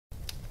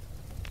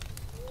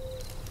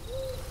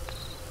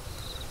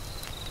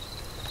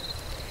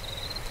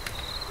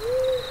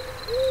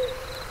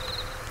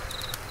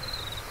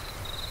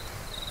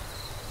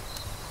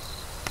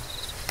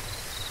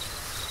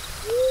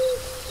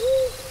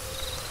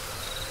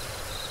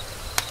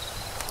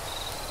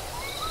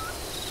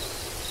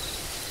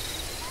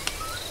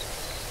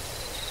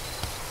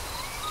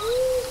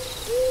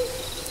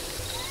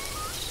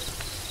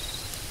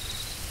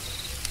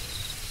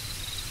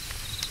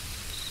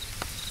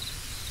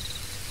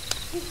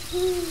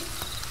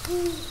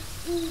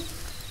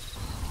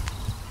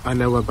I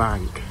know a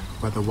bank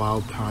where the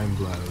wild thyme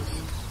blows,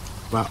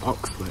 where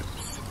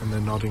oxlips and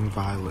the nodding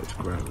violet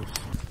grows.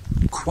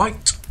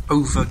 Quite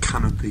over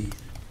canopy,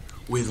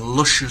 with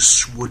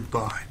luscious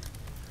woodbine,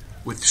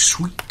 with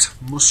sweet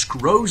musk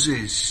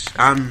roses,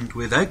 and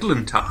with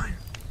eglantine.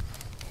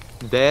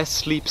 There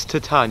sleeps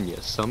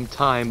Titania some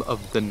time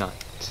of the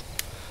night,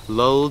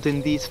 lulled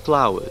in these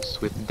flowers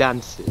with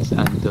dances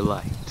and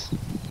delight.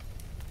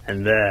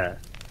 And there,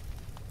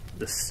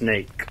 the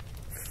snake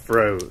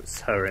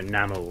froze her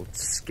enamelled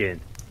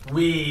skin.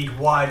 Weed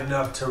wide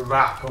enough to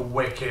wrap a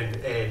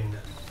Wiccan in.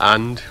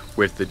 And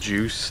with the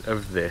juice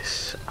of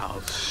this,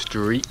 I'll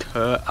streak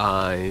her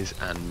eyes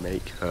and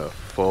make her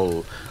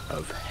full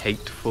of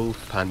hateful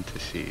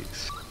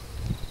fantasies.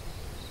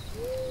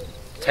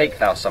 Take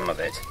thou some of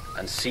it,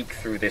 and seek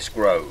through this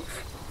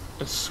grove.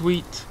 A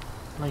sweet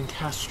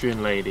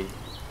Lancastrian lady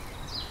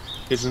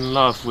is in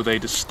love with a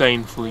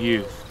disdainful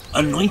youth.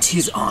 Anoint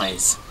his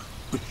eyes,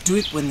 but do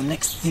it when the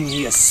next thing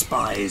he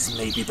espies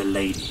may be the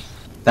lady.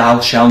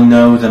 Thou shalt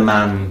know the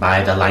man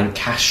by the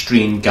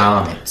Lancastrian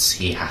garments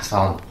he hath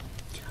on.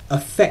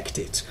 Affect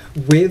it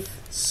with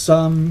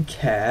some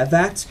care,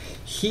 that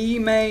he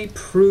may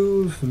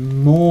prove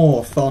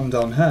more fond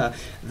on her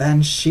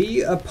than she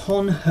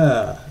upon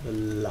her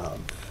love.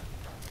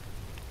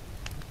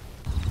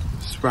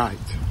 Sprite,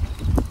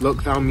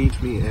 look thou meet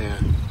me ere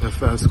the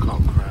first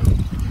cock crow.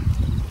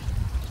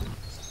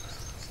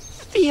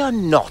 Fear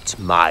not,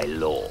 my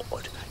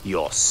lord,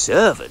 your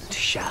servant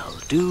shall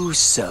do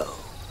so.